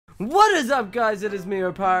What is up, guys? It is me,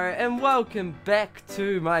 Oparer, and welcome back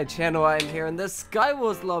to my channel. I am here in the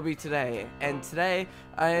Skywars lobby today, and today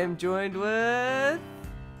I am joined with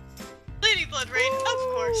LadyBloodRayne, of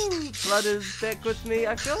course. Blood is back with me.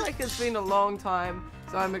 I feel like it's been a long time,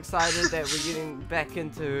 so I'm excited that we're getting back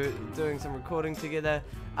into doing some recording together.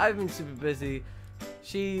 I've been super busy.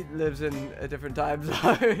 She lives in a different time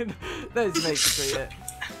zone. That makes it clear.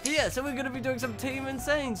 But yeah, so we're going to be doing some Team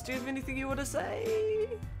Insanes. Do you have anything you want to say?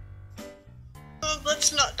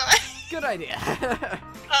 Let's not die. Good idea.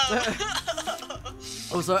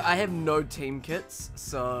 Also, I have no team kits,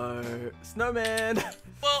 so snowman.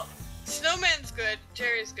 Well, snowman's good.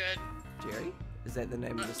 Jerry's good. Jerry? Is that the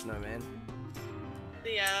name of the snowman?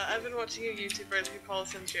 Yeah, I've been watching a YouTuber who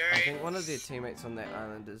calls him Jerry. I think one of their teammates on that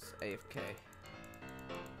island is AFK.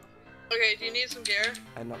 Okay, do you need some gear?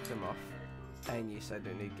 I knocked him off. And yes, I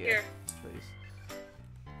do need gear. Here. Please.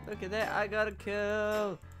 Look at that, I got a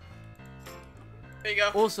kill. There you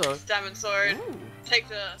go. Also, diamond sword. Ooh. Take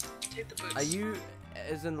the boots. Are you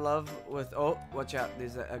as in love with? Oh, watch out!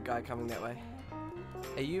 There's a guy coming that way.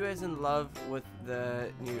 Are you as in love with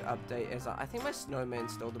the new update as I think my snowman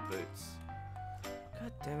stole the boots.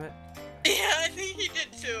 God damn it! Yeah, I think he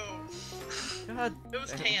did too. God. It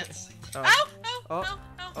was pants. Oh. Ow! Ow! Oh. Ow!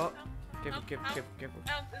 Ow! Oh. Ow! Careful! Ow, Careful! ow, Careful! Careful!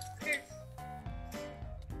 Ow! This hurts.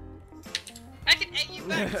 I can egg you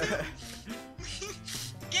back too.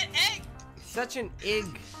 Get egged. Such an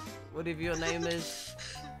egg, whatever your name is.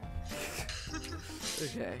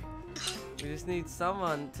 Okay. We just need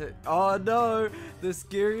someone to. Oh no! The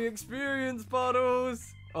scary experience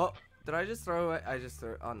bottles! Oh, did I just throw away? I just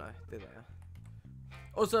threw. Oh no, there they are.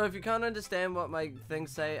 Also, if you can't understand what my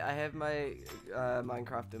things say, I have my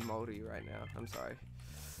Minecraft in multi right now. I'm sorry.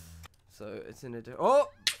 So it's in a. Oh!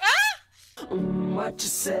 What you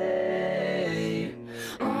say?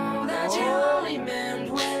 Oh, that you only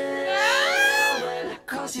meant well,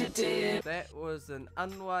 'cause you did. That was an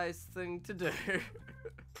unwise thing to do.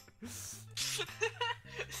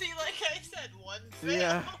 See, like I said, one fail.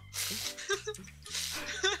 Yeah.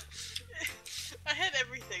 I had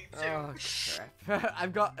everything too. Oh crap!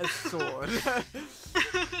 I've got a sword.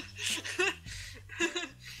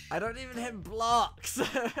 I don't even have blocks.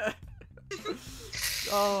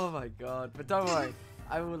 Oh my god! But don't worry,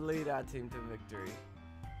 I will lead our team to victory.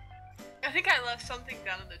 I think I left something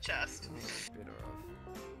down in the chest. Better off.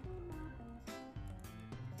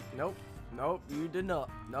 Nope. Nope. You did not.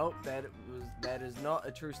 Nope. That is not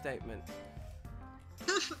a true statement.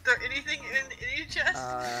 Is there anything in any chest?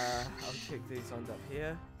 I'll check these ones up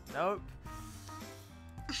here. Nope.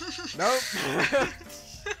 Nope.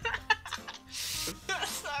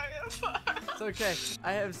 Sorry, I'm sorry. It's okay.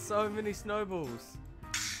 I have so many snowballs.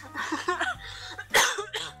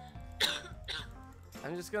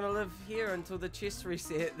 I'm just gonna live here until the chest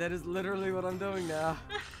reset. That is literally what I'm doing now.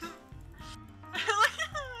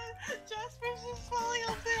 Jasper's just falling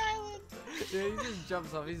off the island. Yeah, he just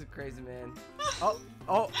jumps off. He's a crazy man. Oh,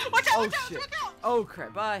 oh, Watch out, oh watch out, shit. watch out. Oh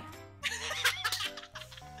crap, bye.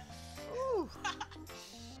 Ooh.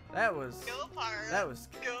 That was Go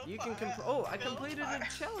you can Oparer. oh, I Go completed Oparer. a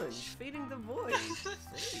challenge, feeding the void.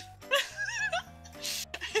 Sweet.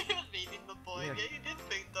 Feeding the boy. Yeah. Yeah, you did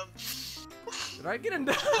feed them. Did I get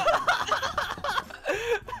enough?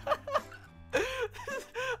 I'm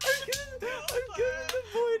getting the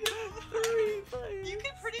void 3 players. You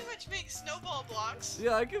can pretty much make snowball blocks.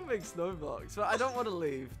 Yeah, I can make snow blocks, but I don't want to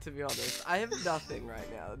leave, to be honest. I have nothing right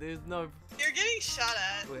now. There's no... You're getting shot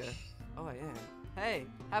at. Where? Oh, I am. Hey,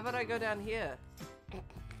 how about I go down here? Oh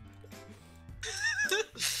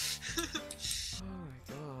my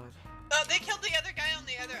god. Oh, they killed the other guy on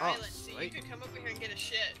the other Oh, island, so you sweet. could come over here and get a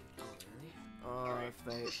shit. Oh, if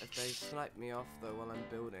they snipe me off though while I'm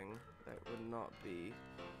building, that would not be...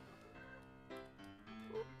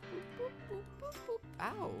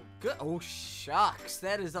 Ow! Good. Oh shucks,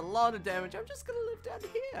 that is a lot of damage. I'm just gonna live down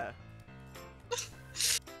here.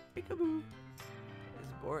 Peekaboo.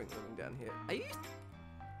 It's boring living down here. Are you?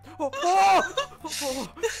 Oh!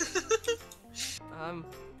 Oh!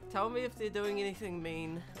 Tell me if they're doing anything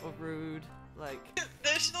mean or rude. Like,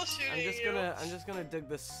 They're still shooting I'm just gonna dig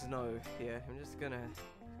the snow here. I'm just gonna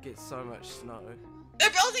get so much snow. They're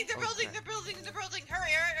building, they're Oh, building, crap. they're building, they're building.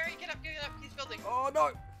 Hurry, hurry, hurry, get up, he's building. Oh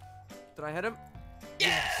no! Did I hit him? Yeah!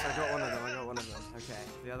 Yes, I got one of them, I got one of them. Okay,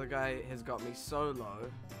 the other guy has got me so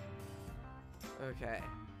low. Okay.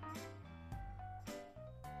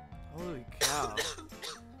 Holy cow.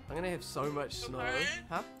 I'm gonna have so much snow. Oparer?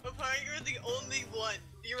 Huh? Oparer, you're the only one.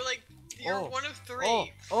 You're Oh. one of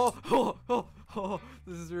 3. Oh,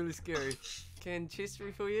 this is really scary. Can chest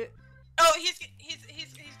refill yet? Oh, he's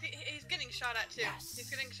getting shot at too. Yes. He's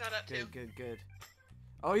getting shot at too. Good.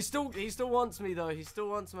 Oh, he still wants me though. He still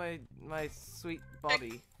wants my sweet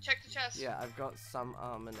body. Check the chest. Yeah, I've got some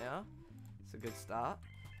armor now. It's a good start.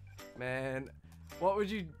 Man, what would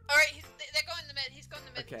you? All right, they're going to mid. He's going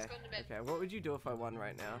to mid. Okay. He's going to mid. Okay. What would you do if I won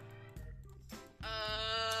right now?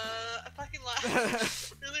 I fucking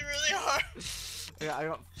laughed really hard. Yeah, I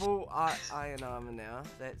got full iron armor now.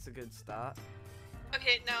 That's a good start.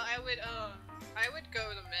 Okay, now I would go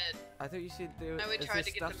to mid. I thought you said there I would is try this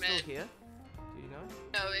to get stuff to still mid. here. Do you know?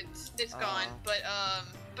 No, it's gone. But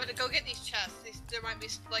go get these chests. There might be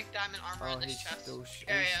like diamond armor in this he's chest still,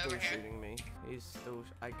 area he's still over here. shooting me. He's still.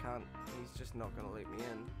 I can't. He's just not gonna let me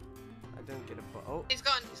in. I don't get a. Oh. He's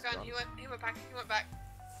gone. He's gone. He went back. He went back.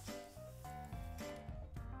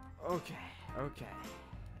 Okay.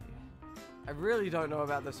 I really don't know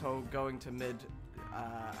about this whole going to mid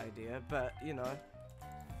idea, but you know.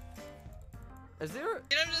 Is there a,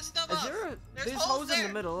 Get him to snub up. there's holes in the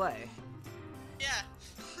there. middle, eh? Yeah.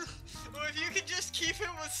 Well, if you could just keep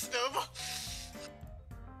him with snowball.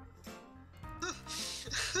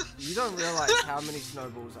 You don't realize how many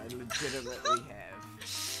snowballs I legitimately have.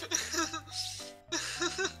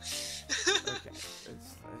 Okay,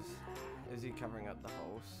 is he covering up the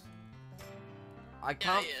holes? I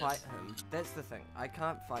can't he is. fight him. That's the thing. I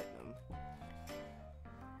can't fight them.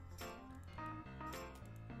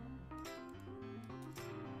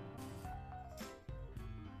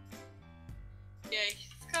 Yeah,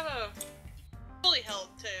 he's got a fully held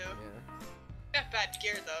too. Yeah. Got bad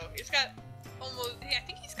gear though. He's got almost. Yeah, I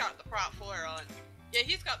think he's got the prop 4 on. Yeah,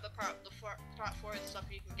 he's got the prop 4 and stuff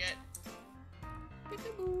you can get.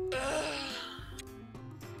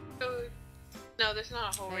 No, there's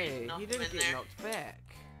not a hole where you Hey, can knock he him didn't in get there. knocked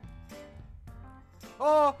back.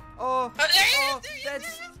 Oh, there he is, there he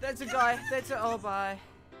is, that's a guy. Oh, bye.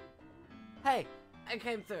 Hey, I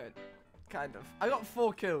came third. Kind of. I got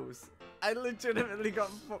 4 kills. I legitimately got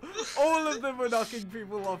 4. All of them were knocking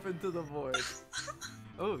people off into the void.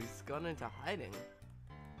 Oh, he's gone into hiding.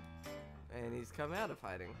 And he's come out of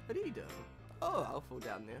hiding. What are you doing? Oh, I'll fall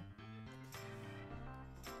down there.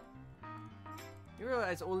 You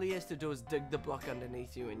realize all he has to do is dig the block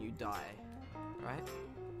underneath you and you die, right?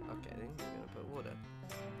 Okay, then you're gonna put water.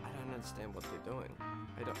 I don't understand what they're doing.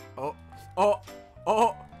 I don't. Oh.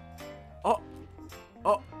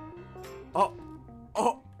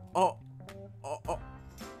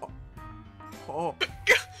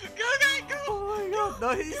 Go! Oh my god, no,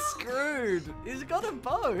 he's screwed. He's got a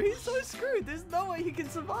bow. He's so screwed. There's no way he can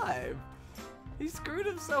survive. He screwed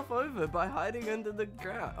himself over by hiding under the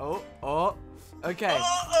ground. Oh. Okay.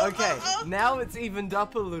 Now it's evened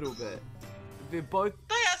up a little bit. They're both.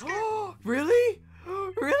 Oh, really?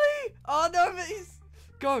 Really? Oh no, but he's.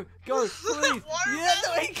 Go, please. Yeah,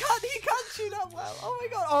 no, he can't shoot up well. Oh my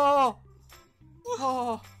god.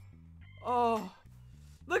 Oh.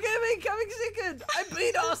 Look at me coming second. I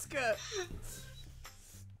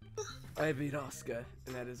beat Oscar.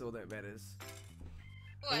 And that is all that matters.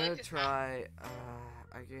 Oh, I'm gonna try,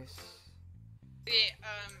 I guess. Yeah,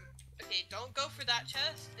 okay, don't go for that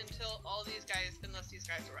chest until unless these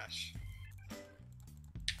guys rush.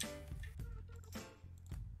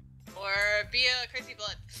 Or be a crazy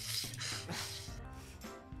blood.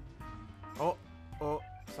 Oh,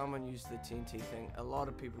 someone used the TNT thing. A lot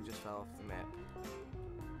of people just fell off the map.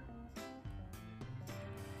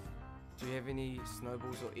 Do you have any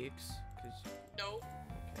snowballs or eggs? No.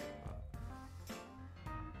 Okay, well.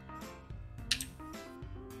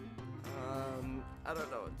 I don't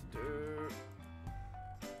know what to do.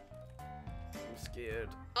 I'm scared.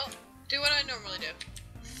 Oh, do what I normally do.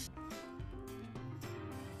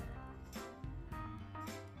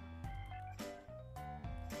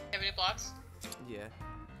 Have any blocks? Yeah.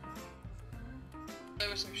 There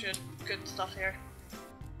was some good stuff here.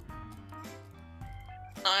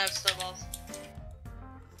 I have snowballs.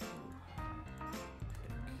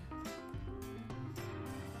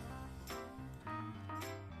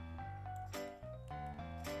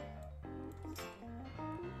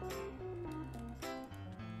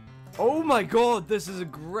 Oh my god, this is a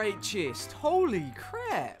great chest. Holy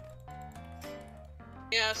crap.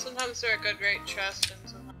 Yeah, sometimes they're a great chest and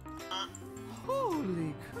sometimes not.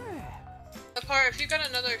 Holy crap. Oparer, if you got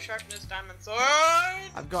another sharpness diamond sword!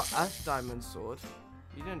 I've got a diamond sword.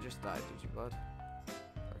 You didn't just die, did you, bud?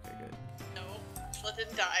 Okay, good. No, Blood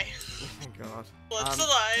didn't die. Thank god. Blood's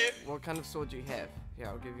alive. What kind of sword do you have? Yeah,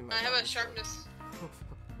 I'll give you my I have a diamond sword. sharpness. I'll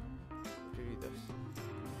give you this. You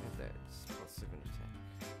have that. It's +7 attack.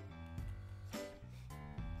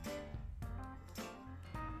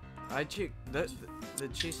 I checked the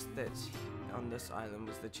chest that's on this island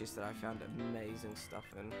was the chest that I found amazing stuff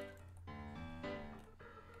in.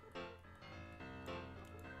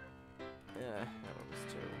 that one was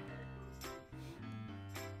terrible.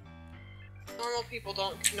 Normal people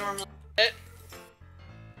don't normally hit.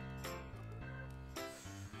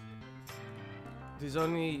 There's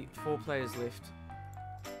only 4 players left.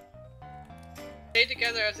 Stay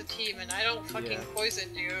together as a team, and I don't fucking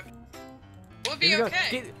poison you. We'll be Here we go.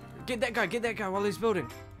 okay. Get that guy while he's building.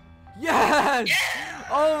 Yes! Yeah!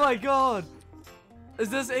 Oh my god! Is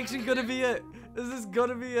this actually gonna be it? Is this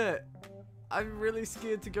gonna be it? I'm really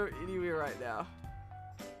scared to go anywhere right now.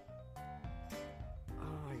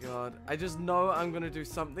 Oh my god. I just know I'm gonna do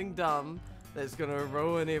something dumb that's gonna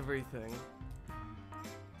ruin everything.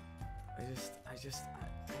 I just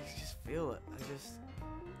feel it.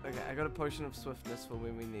 Okay, I got a potion of swiftness for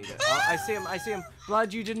when we need it. Oh, I see him.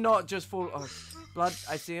 Blood, you did not just fall. Oh, Blood,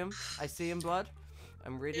 I see him, Blood.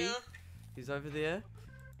 I'm ready. Yeah. He's over there.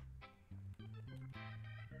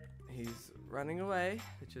 He's running away,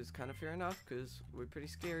 which is kind of fair enough, because we're pretty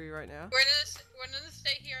scary right now. We're gonna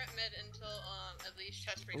stay here at mid until, at least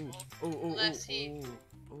chest refill. Unless he...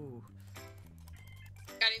 Ooh.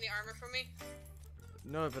 Got any armor for me?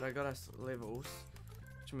 No, but I got us levels,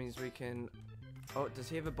 which means we can... Oh, does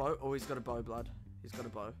he have a bow? Oh, he's got a bow, Blood. He's got a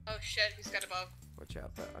bow. Oh shit, he's got a bow. Watch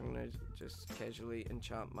out, but I'm gonna just casually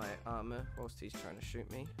enchant my armor whilst he's trying to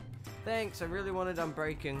shoot me. Thanks, I really wanted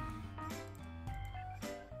Unbreaking.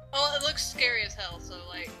 Well, it looks scary as hell, so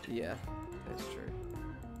like... Yeah, that's true.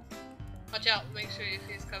 Watch out, make sure if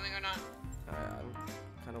he's coming or not. I'm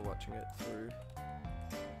kind of watching it through.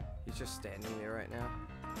 He's just standing there right now.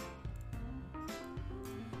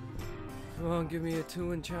 Come on, give me a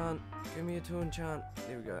 2 enchant. Give me a 2 enchant.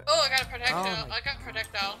 There we go. Oh, I got a projectile. Oh I got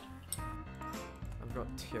projectile. I've got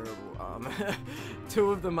terrible armor.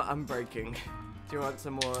 2 of them are Unbreaking. Do you want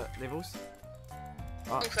some more levels?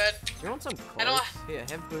 Oh, I'm fed. you want some clothes? I don't... Here,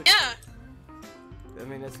 have boots. Yeah! I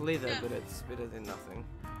mean, it's leather, Yeah. but it's better than nothing.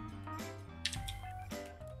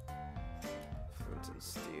 Flint and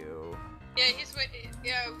steel. Yeah, he's waiting.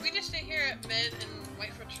 Yeah, if we just stay here at mid and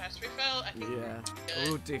wait for chest refill, I think Yeah, we're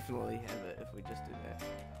we'll good. definitely have it if we just do that.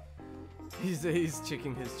 He's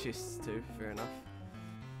checking his chests too. Fair enough.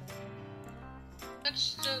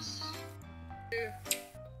 Let's just...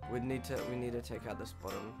 We need to take out this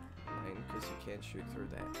bottom lane because you can't shoot through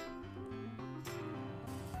that.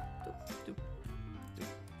 Doop, doop,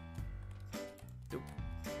 doop, doop.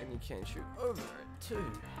 And you can shoot over it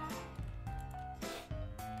too.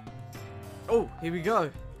 Oh, here we go.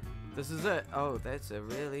 This is it. Oh, that's a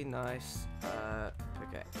really nice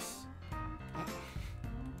pickaxe.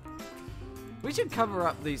 We should cover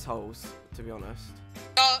up these holes, to be honest.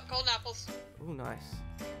 Oh, golden apples. Oh, nice.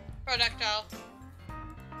 Projectile.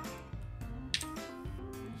 Just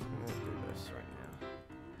gonna do this right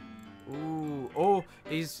now. Ooh, oh,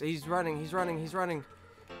 he's running.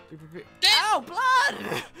 Be prepared. Ow, blood!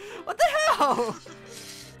 What the hell?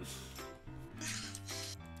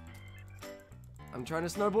 I'm trying to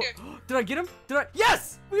snowball. Did I get him?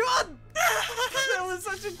 Yes! We won! That was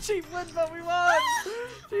such a cheap win, but we won!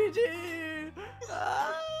 GG!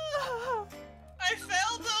 Ah! I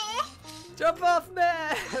failed though! Jump off,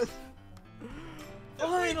 man! We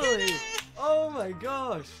Finally! did it! Oh my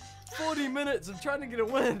gosh! 40 minutes of trying to get a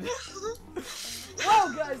win.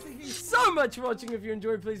 Well, guys, thank you so much for watching. If you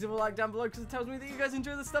enjoyed, please leave a like down below because it tells me that you guys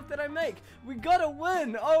enjoy the stuff that I make. We got a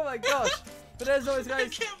win! Oh my gosh! But as always, I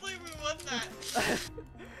guys, can't believe we won that.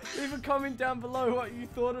 leave a comment down below what you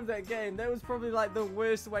thought of that game. That was probably like the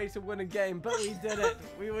worst way to win a game, but we did it.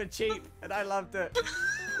 We were cheap, and I loved it.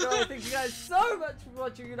 So thank you guys so much for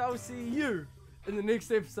watching, and I will see you in the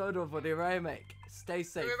next episode of whatever I make. Stay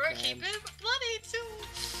safe. Remember, man. keep it bloody too.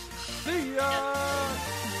 See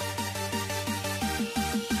ya!